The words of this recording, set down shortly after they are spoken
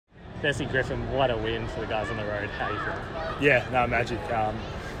Firstly, Griffin, what a win for the guys on the road. How are you feeling? Yeah, no, magic.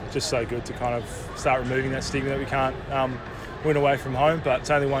 Just so good to kind of start removing that stigma that we can't win away from home, but it's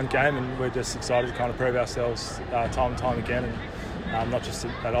only one game and we're just excited to kind of prove ourselves time and time again, and not just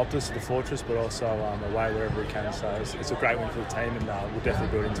at Optus, at the Fortress, but also away wherever we can. So it's a great win for the team, and we'll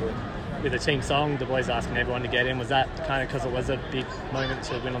definitely build into it. With the team song, the boys asking everyone to get in, was that kind of because it was a big moment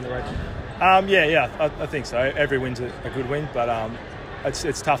to win on the road? I think so. Every win's a good win, but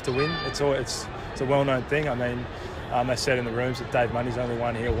it's tough to win. It's a well-known thing. I mean, they said in the rooms that Dave Mundy's only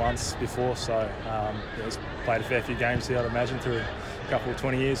won here once before, so he's played a fair few games here, I'd imagine, through a couple of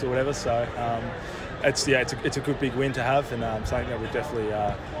 20 years or whatever. So it's a good big win to have, and something that we'll definitely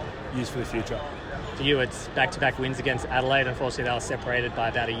use for the future. For you, it's back-to-back wins against Adelaide. Unfortunately, they were separated by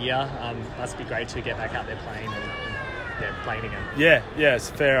about a year. Must be great to get back out there playing and playing again. Yeah, it's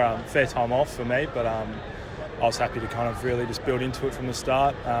fair time off for me, but I was happy to kind of really just build into it from the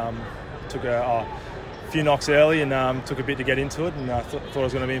start. Took a few knocks early and took a bit to get into it, and I thought I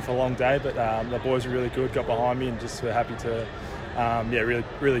was going to be in for a long day, but the boys were really good, got behind me, and just were happy to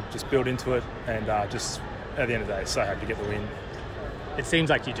really just build into it, and just at the end of the day, so happy to get the win. It seems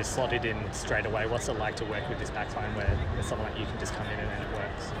like you just slotted in straight away. What's it like to work with this backline where there's someone like you can just come in and then it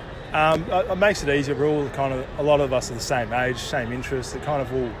works? It makes it easier. We're all a lot of us are the same age, same interests. It kind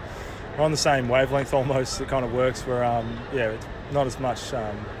of we're on the same wavelength almost. It kind of works. We're it's not as much.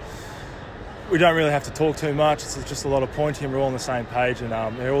 We don't really have to talk too much. It's just a lot of pointing. We're all on the same page, and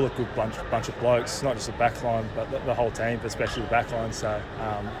they're all a good bunch of blokes. Not just the backline, but the whole team, but especially the backline. So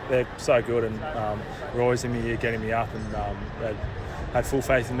they're so good, and we're always in my ear, getting me up, and they had full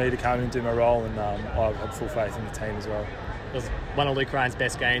faith in me to come in and do my role, and I had full faith in the team as well. It was one of Luke Ryan's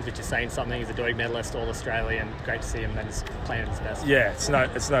best games, which is saying something. He's a Doig medalist, All-Australian. Great to see him then just playing at his best. Yeah, it's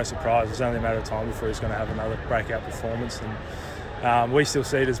no surprise. It's only a matter of time before he's going to have another breakout performance, and we still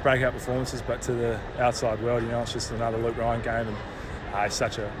see it as breakout performances, but to the outside world, it's just another Luke Ryan game, and he's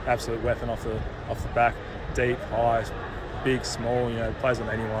such an absolute weapon off the back, deep, high, big, small. Plays on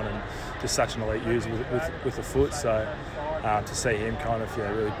anyone, and just such an elite user with the foot. So to see him kind of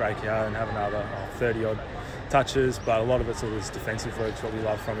really break out and have another 30-odd touches, but a lot of it's all his defensive work, what we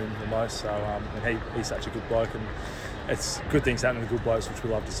love from him the most. So and he's such a good bloke, and it's good things happening to good blokes, which we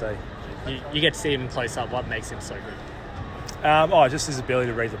love to see. You get to see him close up. What makes him so good? Just his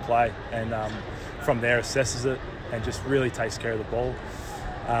ability to read the play, and from there assesses it and just really takes care of the ball.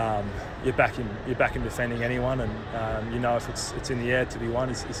 You're back in defending anyone, and if it's in the air to be won,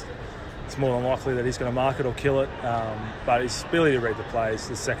 it's more than likely that he's going to mark it or kill it. But his ability to read the play is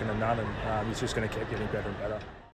second to none, and he's just going to keep getting better and better.